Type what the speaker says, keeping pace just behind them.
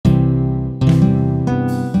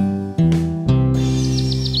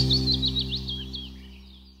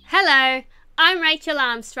I'm Rachel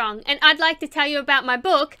Armstrong, and I'd like to tell you about my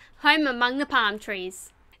book, Home Among the Palm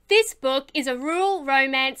Trees. This book is a rural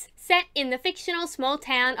romance set in the fictional small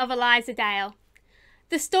town of Elizadale.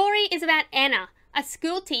 The story is about Anna, a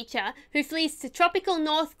school teacher who flees to tropical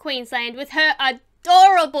North Queensland with her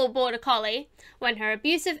adorable border collie when her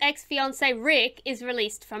abusive ex-fiance Rick is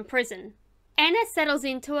released from prison. Anna settles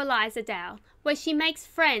into Elizadale, where she makes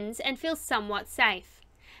friends and feels somewhat safe.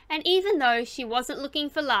 And even though she wasn't looking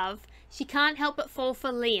for love, she can't help but fall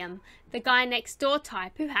for Liam, the guy next door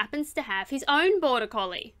type who happens to have his own border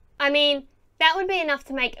collie. I mean, that would be enough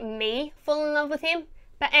to make me fall in love with him,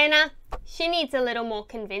 but Anna, she needs a little more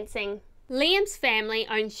convincing. Liam's family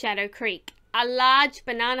owns Shadow Creek, a large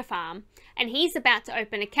banana farm, and he's about to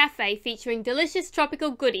open a cafe featuring delicious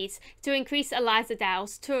tropical goodies to increase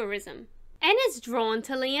Elizadale's tourism. Anna's drawn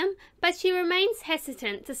to Liam, but she remains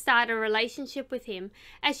hesitant to start a relationship with him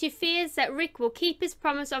as she fears that Rick will keep his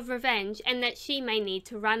promise of revenge and that she may need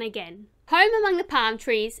to run again. Home Among the Palm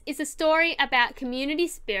Trees is a story about community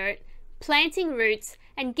spirit, planting roots,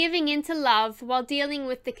 and giving in to love while dealing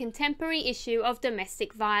with the contemporary issue of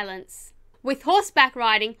domestic violence. With horseback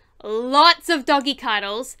riding, lots of doggy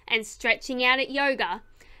cuddles, and stretching out at yoga,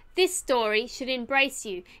 this story should embrace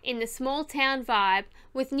you in the small town vibe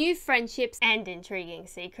with new friendships and intriguing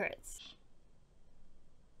secrets.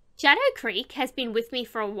 Shadow Creek has been with me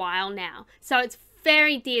for a while now, so it's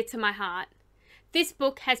very dear to my heart. This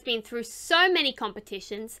book has been through so many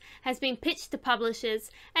competitions, has been pitched to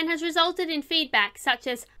publishers, and has resulted in feedback such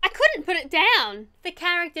as, "I couldn't put it down!" The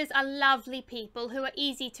characters are lovely people who are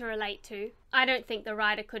easy to relate to. I don't think the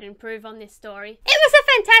writer could improve on this story. It was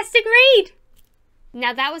a fantastic read!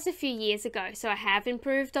 Now that was a few years ago, so I have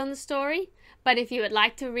improved on the story, but if you would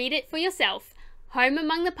like to read it for yourself, Home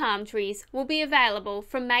Among the Palm Trees will be available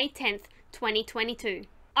from May 10th, 2022.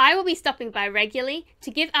 I will be stopping by regularly to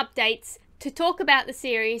give updates, to talk about the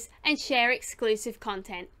series, and share exclusive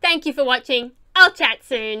content. Thank you for watching. I'll chat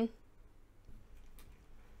soon.